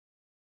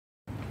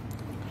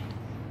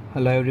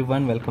Hello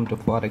everyone, welcome to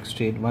Forex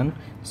Trade 1.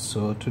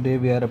 So today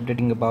we are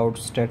updating about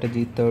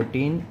strategy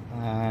 13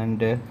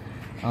 and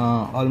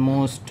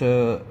almost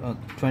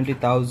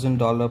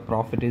 $20,000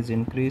 profit is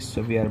increased.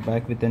 So we are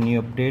back with a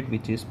new update,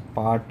 which is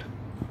part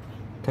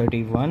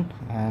 31,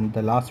 and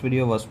the last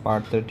video was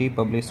part 30,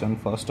 published on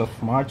 1st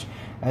of March.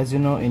 As you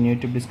know, in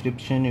YouTube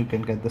description you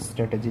can get the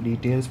strategy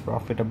details,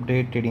 profit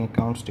update, trading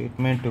account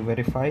statement to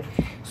verify.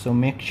 So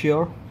make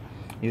sure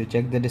you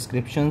check the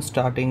description.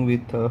 Starting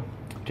with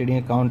trading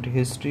account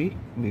history,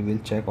 we will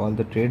check all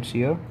the trades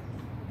here.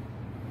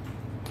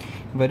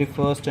 Very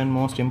first and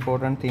most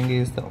important thing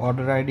is the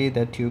order ID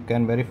that you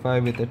can verify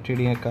with the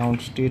trading account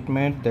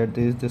statement that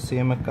this is the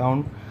same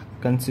account.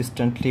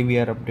 Consistently we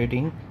are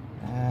updating,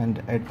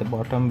 and at the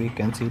bottom we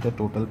can see the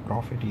total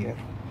profit here.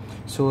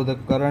 So the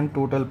current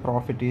total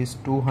profit is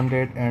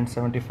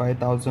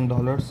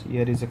 $275,000.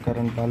 Here is the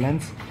current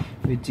balance,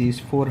 which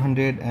is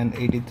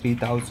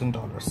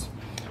 $483,000.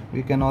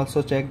 We can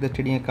also check the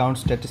trading account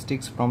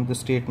statistics from the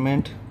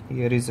statement.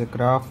 Here is a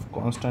graph,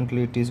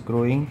 constantly it is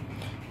growing.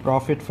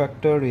 Profit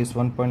factor is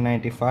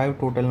 1.95.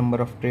 Total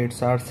number of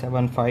trades are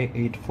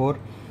 7584.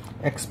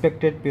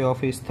 Expected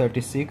payoff is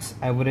 36.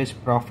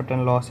 Average profit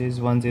and loss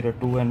is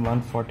 102 and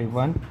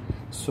 141.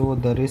 So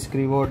the risk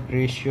reward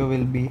ratio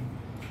will be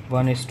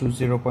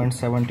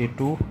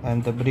 1:0.72,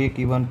 and the break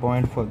even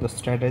point for the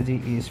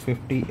strategy is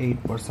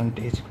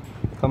 58%.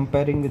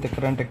 Comparing with the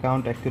current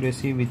account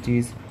accuracy, which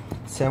is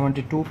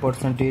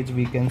 72%,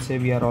 we can say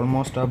we are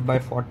almost up by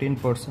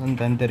 14%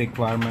 than the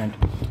requirement.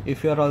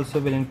 If you are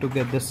also willing to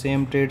get the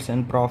same trades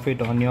and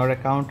profit on your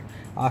account,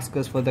 ask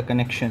us for the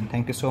connection.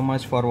 Thank you so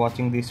much for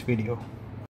watching this video.